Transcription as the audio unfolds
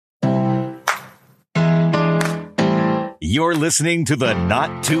You're listening to the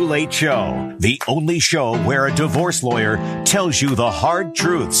Not Too Late Show, the only show where a divorce lawyer tells you the hard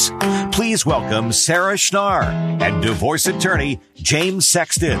truths. Please welcome Sarah Schnarr and divorce attorney James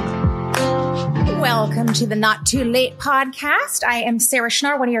Sexton. Welcome to the Not Too Late podcast. I am Sarah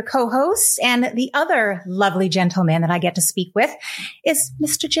Schnarr, one of your co-hosts, and the other lovely gentleman that I get to speak with is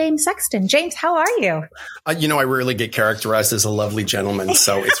Mr. James Sexton. James, how are you? I rarely get characterized as a lovely gentleman,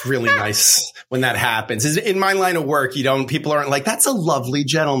 so it's really nice when that happens. In my line of work, people aren't like, that's a lovely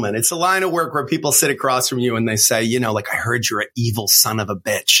gentleman. It's a line of work where people sit across from you and they say, I heard you're an evil son of a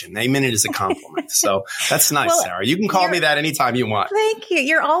bitch, and they mean it as a compliment. So that's nice, well, Sarah. You can call me that anytime you want. Thank you.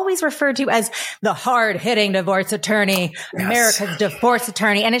 You're always referred to as the hard-hitting divorce attorney, yes. America's divorce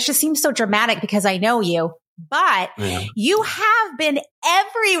attorney. And it just seems so dramatic because I know you. But you have been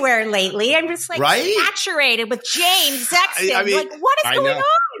everywhere lately. I'm just saturated with James Sexton. What is going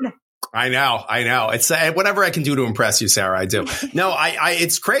on? I know. It's whatever I can do to impress you, Sarah, I do. No,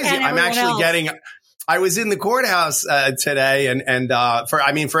 it's crazy. I'm actually I was in the courthouse today, and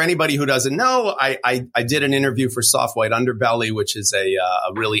for anybody who doesn't know, I did an interview for Soft White Underbelly, which is a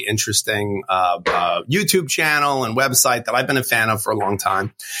really interesting YouTube channel and website that I've been a fan of for a long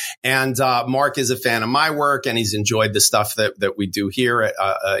time. And Mark is a fan of my work, and he's enjoyed the stuff that we do here at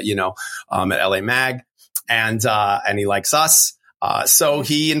LA Mag, and he likes us. So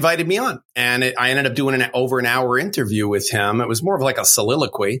he invited me on, and I ended up doing over an hour interview with him. It was more of like a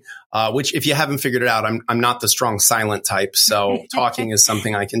soliloquy, which if you haven't figured it out, I'm not the strong silent type. So talking is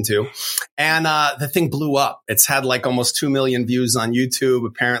something I can do. And, the thing blew up. It's had like almost 2 million views on YouTube,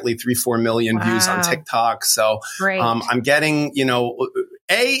 apparently 3-4 million views on TikTok. So, I'm getting,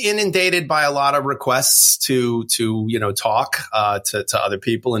 inundated by a lot of requests to talk, to other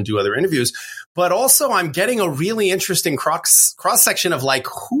people and do other interviews. But also I'm getting a really interesting cross section of like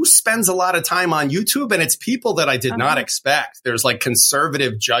who spends a lot of time on YouTube. And it's people that I did not expect. There's like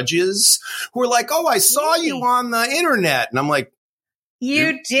conservative judges who are like, oh, I saw you on the internet. And I'm like,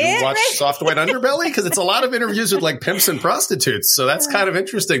 you did watch Soft White Underbelly? Because it's a lot of interviews with like pimps and prostitutes. So that's kind of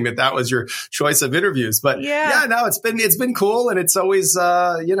interesting that was your choice of interviews. But it's been cool. And it's always,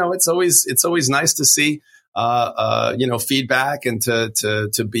 it's always nice to see feedback and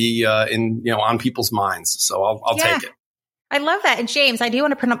to be on people's minds. So I'll take it. I love that. And James, I do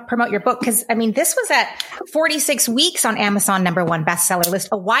want to promote your book because, this was at 46 weeks on Amazon #1 bestseller list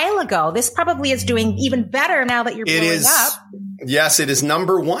a while ago. This probably is doing even better now that you're blowing up. Yes, it is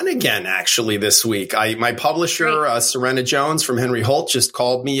 #1 again, actually, this week. My publisher, Serena Jones from Henry Holt, just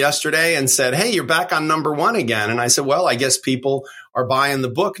called me yesterday and said, hey, you're back on #1 again. And I said, well, I guess people are buying the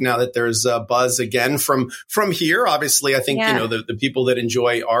book now that there's a buzz again from here. Obviously, I think, the people that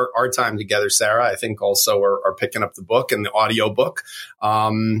enjoy our time together, Sarah, I think also are picking up the book and the audio book,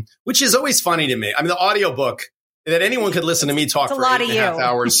 which is always funny to me. I mean, the audio book that anyone could listen to me talk for 8.5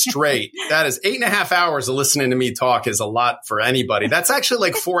 hours straight. That is 8.5 hours of listening to me talk is a lot for anybody. That's actually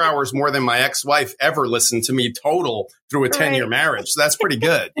like 4 hours more than my ex-wife ever listened to me total through a 10-year marriage. So that's pretty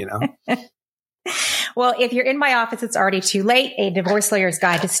good, Well, if you're in my office, it's already too late. A Divorce Lawyer's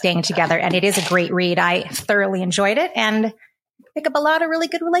Guide to Staying Together. And it is a great read. I thoroughly enjoyed it and pick up a lot of really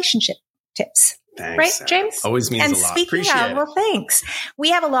good relationship tips. Thanks, right, Sarah. James? Always means a lot. Speaking of, thanks.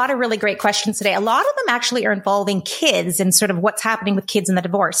 We have a lot of really great questions today. A lot of them actually are involving kids and sort of what's happening with kids in the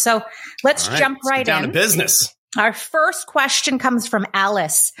divorce. So let's jump right down in. To business. Our first question comes from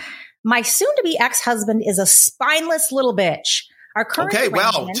Alice. My soon-to-be ex-husband is a spineless little bitch. Our current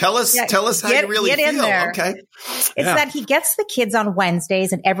tell us how you really feel. Okay. It's that he gets the kids on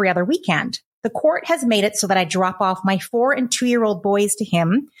Wednesdays and every other weekend. The court has made it so that I drop off my 4 and 2-year-old boys to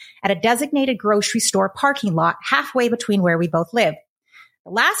him at a designated grocery store parking lot halfway between where we both live.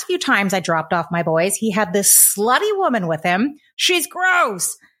 The last few times I dropped off my boys, he had this slutty woman with him. She's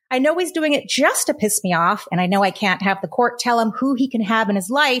gross. I know he's doing it just to piss me off, and I know I can't have the court tell him who he can have in his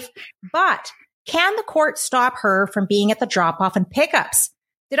life, but can the court stop her from being at the drop-off and pickups?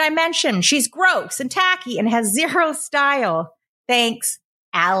 Did I mention she's gross and tacky and has zero style? Thanks,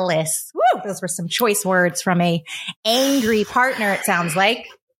 Alice. Woo, those were some choice words from a angry partner, it sounds like.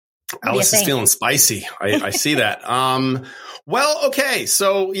 Alice is feeling spicy. I see that. Well, okay.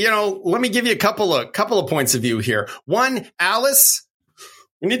 So, let me give you a couple of points of view here. One, Alice,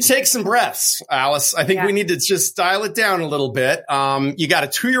 we need to take some breaths, Alice. I think we need to just dial it down a little bit. You got a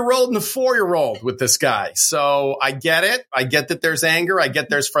 2-year-old and a 4-year-old with this guy. So I get it. I get that there's anger. I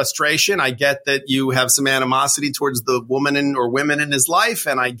get there's frustration. I get that you have some animosity towards the woman or women in his life.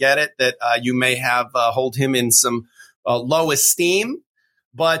 And I get it that you may have hold him in some low esteem.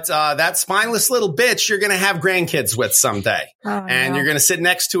 But that spineless little bitch, you're going to have grandkids with someday, and you're going to sit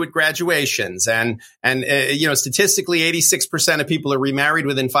next to at graduations. And statistically, 86% of people are remarried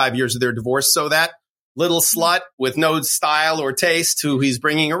within 5 years of their divorce. So that little slut with no style or taste who he's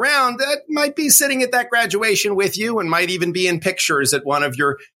bringing around, that might be sitting at that graduation with you and might even be in pictures at one of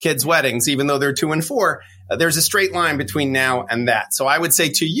your kids' weddings, even though they're 2 and 4. There's a straight line between now and that. So I would say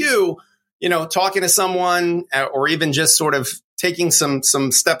to you, talking to someone or even just sort of taking some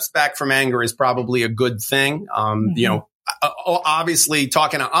steps back from anger is probably a good thing. Obviously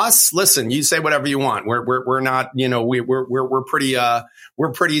talking to us, listen, you say whatever you want. We're not, we're pretty,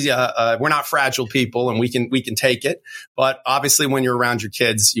 we're not fragile people, and we can take it. But obviously when you're around your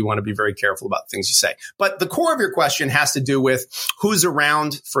kids, you want to be very careful about things you say. But the core of your question has to do with who's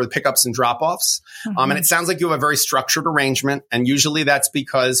around for the pickups and drop-offs. And it sounds like you have a very structured arrangement. And usually that's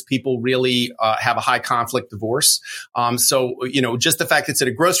because people really have a high conflict divorce. So just the fact it's at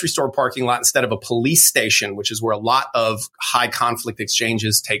a grocery store parking lot instead of a police station, which is where a lot of high conflict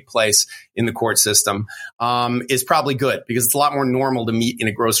exchanges take place in the court system, is probably good, because it's a lot more normal to meet in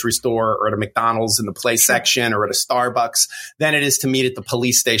a grocery store or at a McDonald's in the play section or at a Starbucks than it is to meet at the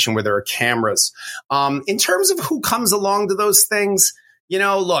police station where there are cameras. In terms of who comes along to those things,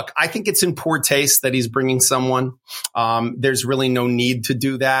 look, I think it's in poor taste that he's bringing someone. There's really no need to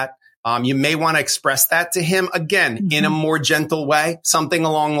do that. You may want to express that to him again in a more gentle way, something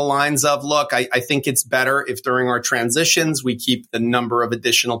along the lines of, look, I think it's better if during our transitions, we keep the number of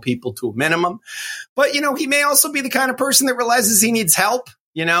additional people to a minimum. But, he may also be the kind of person that realizes he needs help,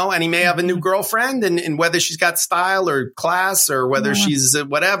 and he may have a new girlfriend, and whether she's got style or class or whether she's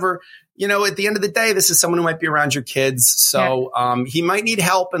whatever, at the end of the day, this is someone who might be around your kids. So he might need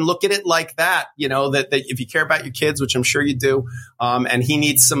help, and look at it like that, that if you care about your kids, which I'm sure you do, and he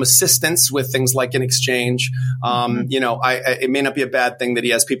needs some assistance with things like an exchange, it may not be a bad thing that he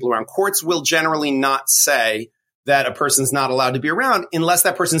has people around. Courts will generally not say that a person's not allowed to be around unless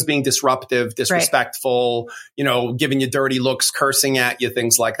that person's being disruptive, disrespectful, giving you dirty looks, cursing at you,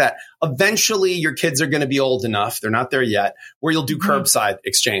 things like that. Eventually, your kids are going to be old enough, they're not there yet, where you'll do curbside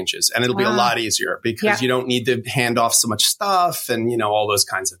exchanges, and it'll be a lot easier because you don't need to hand off so much stuff and, all those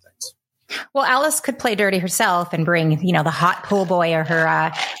kinds of things. Well, Alice could play dirty herself and bring, the hot pool boy or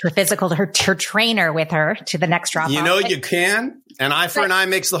her physical, her trainer with her to the next drop-off. You can. An eye for an eye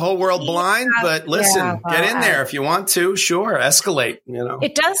makes the whole world blind. But listen, get in there if you want to. Sure, escalate.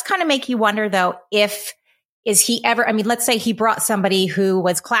 It does kind of make you wonder, though, is he ever? I mean, let's say he brought somebody who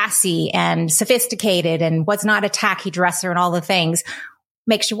was classy and sophisticated and was not a tacky dresser and all the things.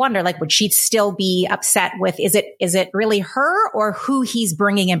 Makes you wonder, would she still be upset with, is it really her or who he's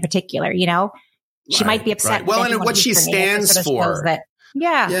bringing in particular? She might be upset. Well, and what she stands for.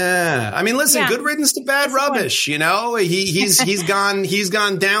 Yeah. I mean, listen, good riddance to bad rubbish. He's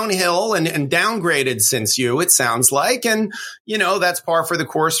gone downhill and downgraded since you, it sounds like. And, that's par for the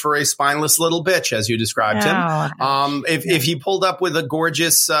course for a spineless little bitch, as you described him. If he pulled up with a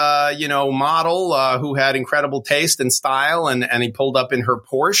gorgeous, model, who had incredible taste and style and he pulled up in her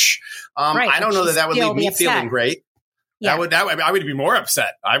Porsche, I don't know that would leave me feeling great. Yeah. I would be more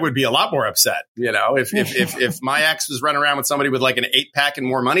upset. I would be a lot more upset. If my ex was running around with somebody with like an 8-pack and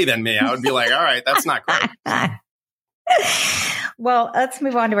more money than me, I would be like, all right, that's not great. Well, let's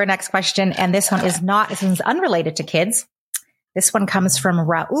move on to our nethis one's unrelated to kids. This one comes from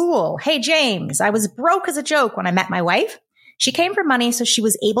Raul. Hey, James, I was broke as a joke when I met my wife. She came for money, so she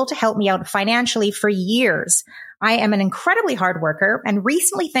was able to help me out financially for years. I am an incredibly hard worker, and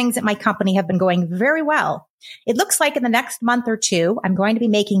recently things at my company have been going very well. It looks like in the next month or two, I'm going to be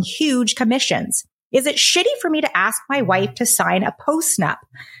making huge commissions. Is it shitty for me to ask my wife to sign a post-nup?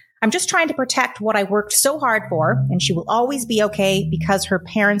 I'm just trying to protect what I worked so hard for, and she will always be okay because her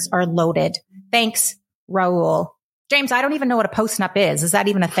parents are loaded. Thanks, Raul. James, I don't even know what a post-nup is. Is that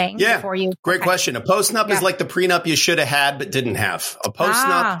even a thing? Yeah, great question. A post-nup is like the prenup you should have had but didn't have. A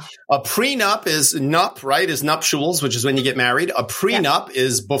post-nup, a prenup is nup, right, is nuptials, which is when you get married. A prenup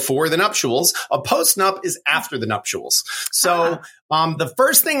is before the nuptials. A post-nup is after the nuptials. So the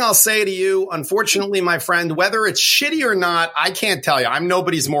first thing I'll say to you, unfortunately, my friend, whether it's shitty or not, I can't tell you. I'm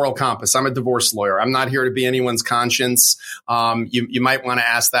nobody's moral compass. I'm a divorce lawyer. I'm not here to be anyone's conscience. You might want to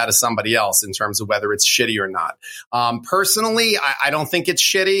ask that of somebody else in terms of whether it's shitty or not. Personally, I don't think it's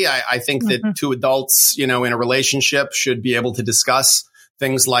shitty. I think that two adults, in a relationship should be able to discuss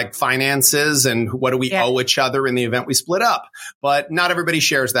things like finances and what do we owe each other in the event we split up. But not everybody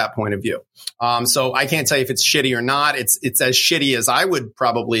shares that point of view. So I can't tell you if it's shitty or not. It's as shitty as I would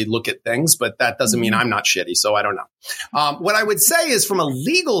probably look at things, but that doesn't mean I'm not shitty. So I don't know. What I would say is from a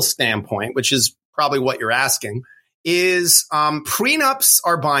legal standpoint, which is probably what you're asking, is prenups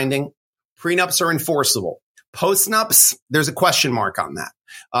are binding. Prenups are enforceable. Postnups, there's a question mark on that.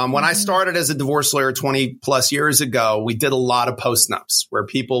 When I started as a divorce lawyer 20 plus years ago, we did a lot of postnups where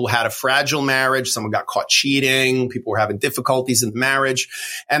people had a fragile marriage. Someone got caught cheating. People were having difficulties in the marriage.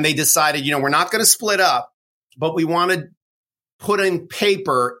 And they decided, we're not going to split up, but we want to put in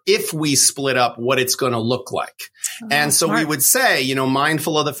paper, if we split up, what it's going to look like. And so we would say,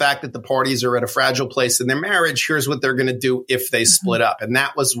 mindful of the fact that the parties are at a fragile place in their marriage, here's what they're going to do if they split up. And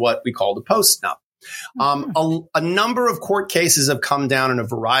that was what we called a postnup. A number of court cases have come down in a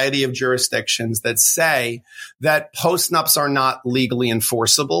variety of jurisdictions that say that postnups are not legally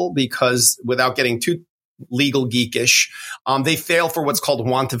enforceable because, without getting too legal geekish, they fail for what's called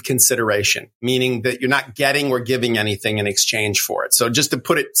want of consideration, meaning that you're not getting or giving anything in exchange for it. So just to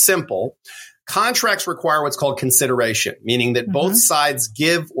put it simple, contracts require what's called consideration, meaning that both sides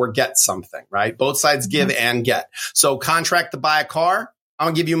give or get something, right? Both sides give and get. So contract to buy a car, I'm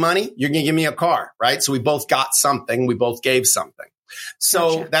going to give you money, you're going to give me a car, right? So we both got something, we both gave something.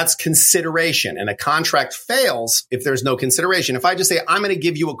 So that's consideration. And a contract fails if there's no consideration. If I just say, I'm going to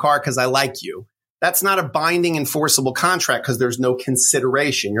give you a car because I like you, that's not a binding enforceable contract because there's no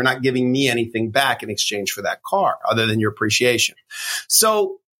consideration. You're not giving me anything back in exchange for that car other than your appreciation.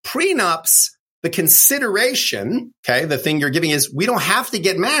 So prenups, the consideration, the thing you're giving is, we don't have to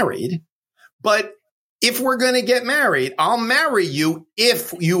get married, but if we're going to get married, I'll marry you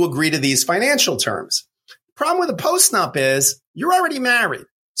if you agree to these financial terms. Problem with a postnup is you're already married.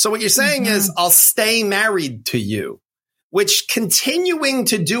 So what you're saying is, I'll stay married to you, which continuing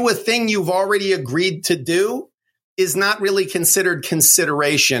to do a thing you've already agreed to do is not really considered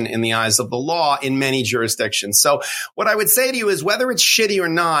consideration in the eyes of the law in many jurisdictions. So what I would say to you is, whether it's shitty or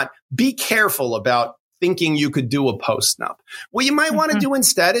not, be careful about thinking you could do a postnup. What you might want to do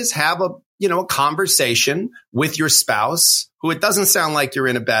instead is have a conversation with your spouse, who it doesn't sound like you're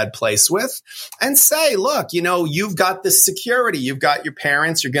in a bad place with, and say, look, you've got this security. You've got your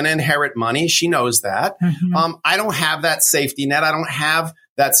parents. You're going to inherit money. She knows that. I don't have that safety net. I don't have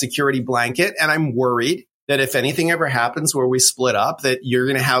that security blanket. And I'm worried that if anything ever happens where we split up, that you're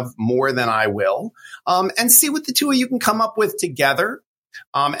going to have more than I will. And see what the two of you can come up with together.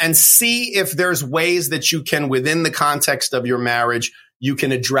 And see if there's ways that you can, within the context of your marriage, you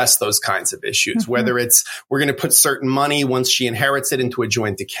can address those kinds of issues, whether it's we're going to put certain money once she inherits it into a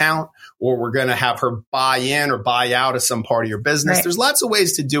joint account, or we're going to have her buy in or buy out of some part of your business. Right. There's lots of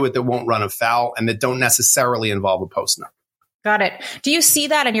ways to do it that won't run afoul and that don't necessarily involve a postnup. Got it. Do you see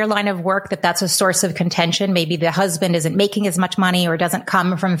that in your line of work, that that's a source of contention? Maybe the husband isn't making as much money or doesn't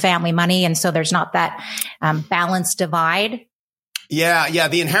come from family money, and so there's not that balanced divide? Yeah.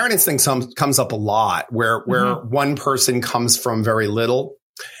 The inheritance thing comes up a lot where one person comes from very little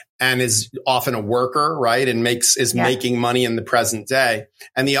and is often a worker, right? And is making money in the present day.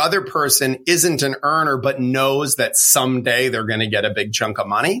 And the other person isn't an earner, but knows that someday they're going to get a big chunk of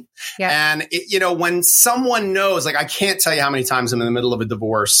money. Yeah. And when someone knows, like, I can't tell you how many times I'm in the middle of a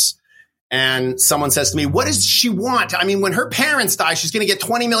divorce and someone says to me, what does she want? I mean, when her parents die, she's going to get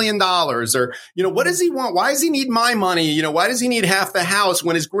 $20 million. Or, what does he want? Why does he need my money? Why does he need half the house?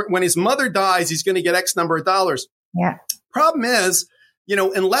 When his mother dies, he's going to get X number of dollars. Yeah. Problem is,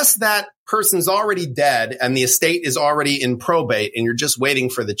 unless that person's already dead and the estate is already in probate and you're just waiting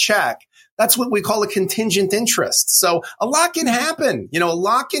for the check, that's what we call a contingent interest. So a lot can happen. A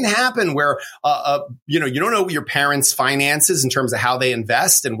lot can happen where, you don't know your parents' finances in terms of how they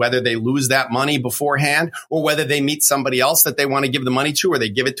invest and whether they lose that money beforehand or whether they meet somebody else that they want to give the money to, or they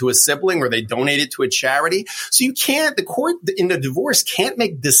give it to a sibling, or they donate it to a charity. So the court in a divorce can't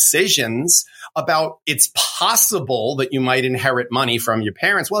make decisions about it's possible that you might inherit money from your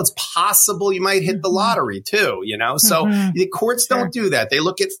parents. Well, it's possible you might hit the lottery too, So the courts don't do that. They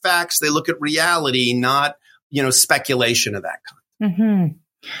look at facts. They look at reality, not, speculation of that kind.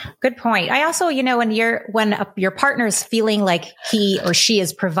 Good point. I also, when your partner's feeling like he or she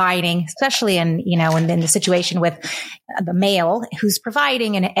is providing, especially in the situation with the male who's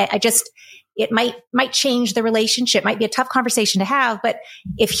providing, and it might change the relationship, might be a tough conversation to have, but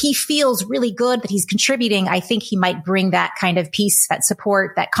if he feels really good that he's contributing, I think he might bring that kind of peace, that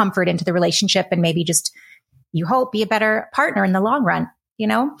support, that comfort into the relationship, and maybe just, you hope, be a better partner in the long run,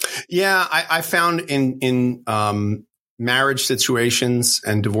 Yeah, I found in marriage situations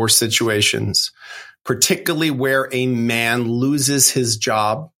and divorce situations, particularly where a man loses his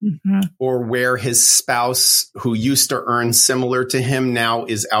job or where his spouse who used to earn similar to him now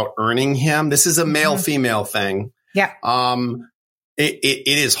is out earning him. This is a male-female thing. Yeah. It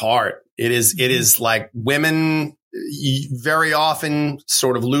is hard. It is like women you very often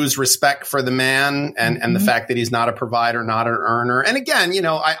sort of lose respect for the man and the fact that he's not a provider, not an earner. And again,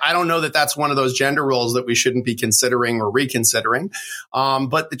 I don't know that that's one of those gender roles that we shouldn't be considering or reconsidering.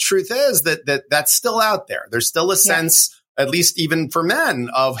 But the truth is that that's still out there. There's still a sense, at least even for men,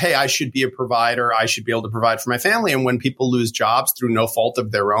 of, hey, I should be a provider. I should be able to provide for my family. And when people lose jobs through no fault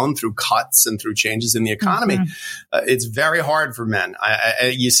of their own, through cuts and through changes in the economy, it's very hard for men.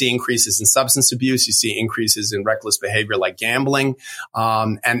 You see increases in substance abuse. You see increases in reckless behavior like gambling.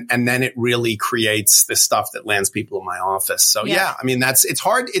 And then it really creates the stuff that lands people in my office. So I mean, it's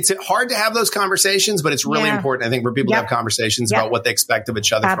hard to have those conversations, but it's really important, I think, for people to have conversations about what they expect of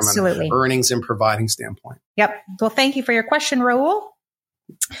each other from an earnings and providing standpoint. Yep. Well, thank you for your question, Raul.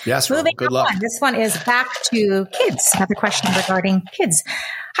 Yes, Moving good luck. This one is back to kids. Another question regarding kids.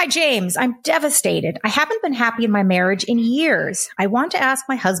 Hi, James. I'm devastated. I haven't been happy in my marriage in years. I want to ask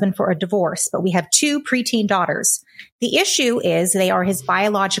my husband for a divorce, but we have 2 preteen daughters. The issue is they are his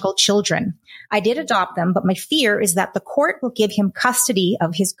biological children. I did adopt them, but my fear is that the court will give him custody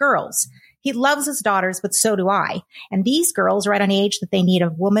of his girls. He loves his daughters, but so do I. And these girls are at an age that they need a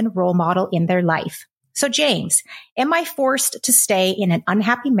woman role model in their life. So James, am I forced to stay in an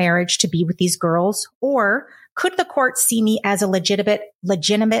unhappy marriage to be with these girls, or could the court see me as a legitimate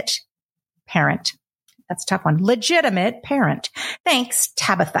parent? That's a tough one. Legitimate parent. Thanks,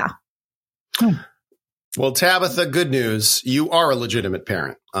 Tabitha. Well, Tabitha, good news. You are a legitimate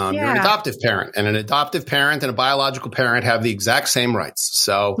parent. You're an adoptive parent, and an adoptive parent and a biological parent have the exact same rights.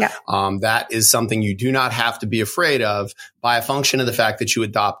 So that is something you do not have to be afraid of by a function of the fact that you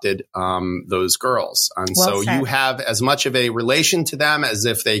adopted those girls. And you have as much of a relation to them as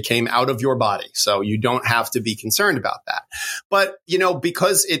if they came out of your body. So you don't have to be concerned about that. But,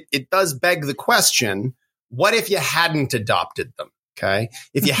 because it does beg the question, what if you hadn't adopted them? Okay.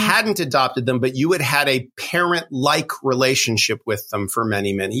 If you hadn't adopted them, but you had had a parent-like relationship with them for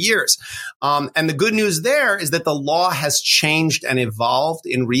many, many years. And the good news there is that the law has changed and evolved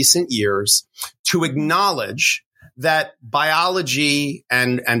in recent years to acknowledge that biology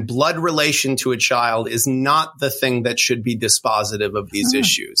and blood relation to a child is not the thing that should be dispositive of these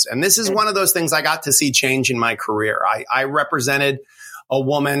issues. And this is one of those things I got to see change in my career. I represented a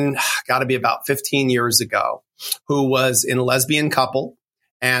woman, got to be about 15 years ago, who was in a lesbian couple,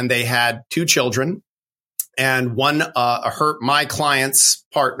 and they had 2 children. And my client's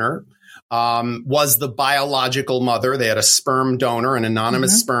partner, was the biological mother. They had a sperm donor, an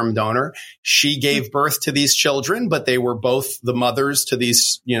anonymous sperm donor. She gave birth to these children, but they were both the mothers to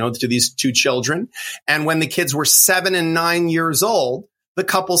these 2 children. And when the kids were 7 and 9 years old, the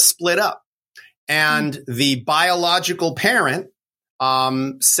couple split up, and the biological parent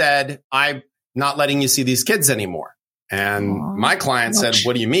said, I'm not letting you see these kids anymore. And my client said,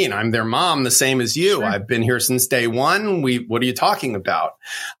 what do you mean? I'm their mom, the same as you. Sure. I've been here since day one. What are you talking about?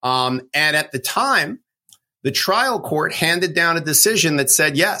 And at the time, the trial court handed down a decision that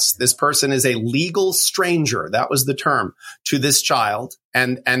said, yes, this person is a legal stranger. That was the term to this child.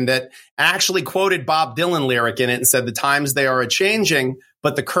 And that actually quoted Bob Dylan lyric in it and said, the times they are a-changing,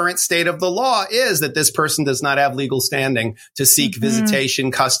 but the current state of the law is that this person does not have legal standing to seek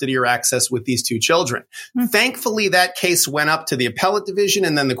visitation, custody, or access with these 2 children. Thankfully, that case went up to the appellate division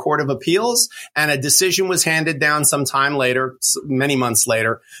and then the Court of Appeals, and a decision was handed down sometime later, many months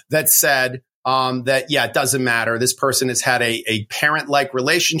later, that said, it doesn't matter. This person has had a parent-like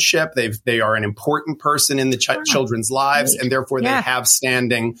relationship. They are an important person in the children's lives, and therefore they have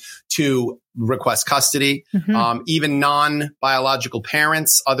standing to request custody. Even non-biological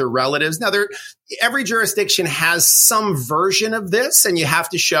parents, other relatives. Now, every jurisdiction has some version of this, and you have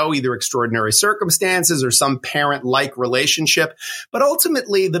to show either extraordinary circumstances or some parent-like relationship. But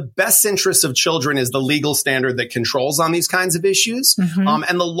ultimately, the best interest of children is the legal standard that controls on these kinds of issues.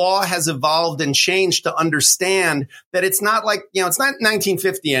 And the law has evolved and changed to understand that it's not like, it's not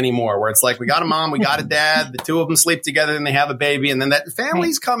 1950 anymore, where it's like, we got a mom, we got a dad, the 2 of them sleep together and they have a baby. And then that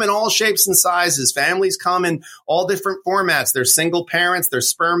families come in all shapes and sizes. Families come in all different formats. There's single parents, there's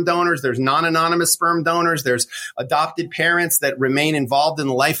sperm donors, there's non-anonymous sperm donors, there's adopted parents that remain involved in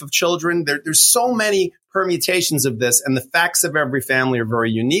the life of children. There's so many permutations of this, and the facts of every family are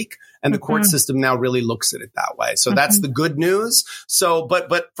very unique. And the court system now really looks at it that way. So that's the good news. So,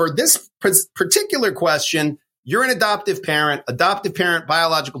 but for this particular question, you're an adoptive parent,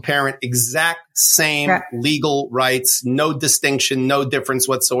 biological parent, exact same legal rights, no distinction, no difference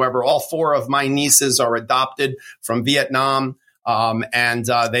whatsoever. All 4 of my nieces are adopted from Vietnam. And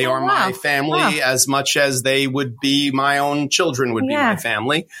they are my family as much as they would be my own children would be my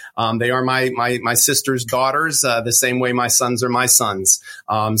family. They are my sister's daughters, the same way my sons are my sons.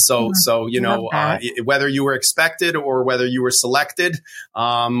 So, you know, whether you were expected or whether you were selected,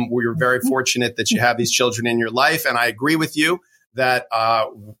 we're very fortunate that you have these children in your life. And I agree with you that,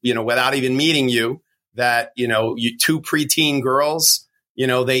 you know, without even meeting you, that, you know, two preteen girls, you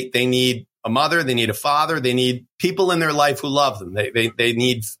know, they need a mother, they need a father, they need people in their life who love them. They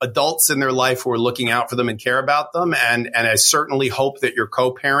need adults in their life who are looking out for them and care about them. And I certainly hope that your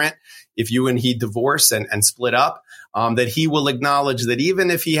co-parent, if you and he divorce and split up, that he will acknowledge that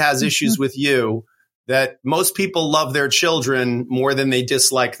even if he has issues with you, that most people love their children more than they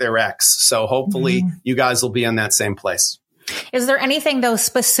dislike their ex. So hopefully you guys will be in that same place. Is there anything though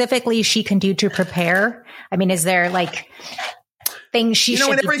specifically she can do to prepare? I mean, is there like things she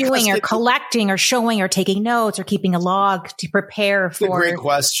should be doing or collecting or showing or taking notes or keeping a log to prepare for? That's a great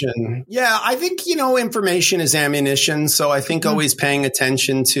question. Yeah, I think, you know, information is ammunition. So I think always paying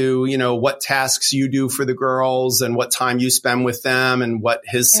attention to, you know, what tasks you do for the girls and what time you spend with them and what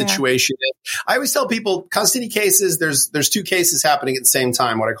his situation is. I always tell people custody cases, there's two cases happening at the same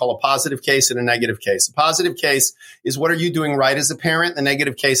time, what I call a positive case and a negative case. A positive case is what are you doing right as a parent? The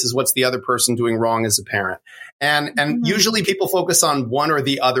negative case is what's the other person doing wrong as a parent. And usually people focus on one or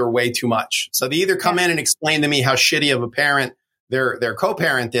the other way too much. So they either come in and explain to me how shitty of a parent their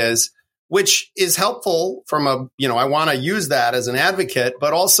co-parent is, which is helpful from a, you know, I want to use that as an advocate,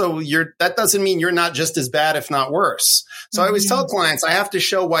 but also that doesn't mean you're not just as bad, if not worse. So I always tell clients, I have to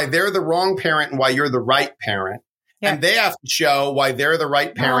show why they're the wrong parent and why you're the right parent. Yeah. And they have to show why they're the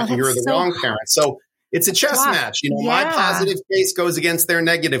right parent and you're the wrong parent. So it's a chess match. You know, my positive case goes against their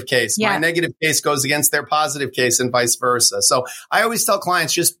negative case. My negative case goes against their positive case and vice versa. So I always tell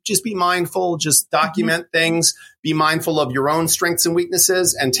clients, just be mindful, just document things, be mindful of your own strengths and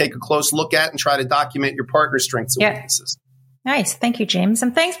weaknesses and take a close look at and try to document your partner's strengths and weaknesses. Nice. Thank you, James.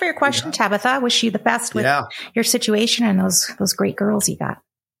 And thanks for your question, Tabitha. I wish you the best with your situation and those great girls you got.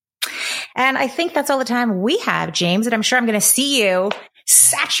 And I think that's all the time we have, James. And I'm sure I'm going to see you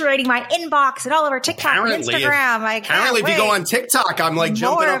saturating my inbox and all over TikTok and Instagram. Apparently, if you go on TikTok, I'm like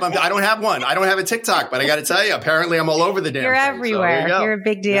jumping up. I don't have one. I don't have a TikTok, but I got to tell you, apparently I'm all over the damn You're thing. everywhere. So You're a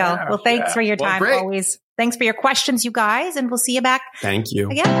big deal. Well, thanks for your time always. Thanks for your questions, you guys. And we'll see you back. Thank you.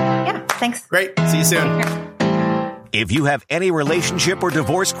 Again. Yeah. Thanks. Great. See you soon. If you have any relationship or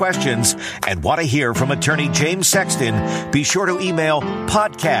divorce questions and want to hear from attorney James Sexton, be sure to email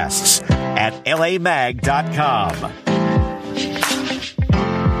podcasts@lamag.com.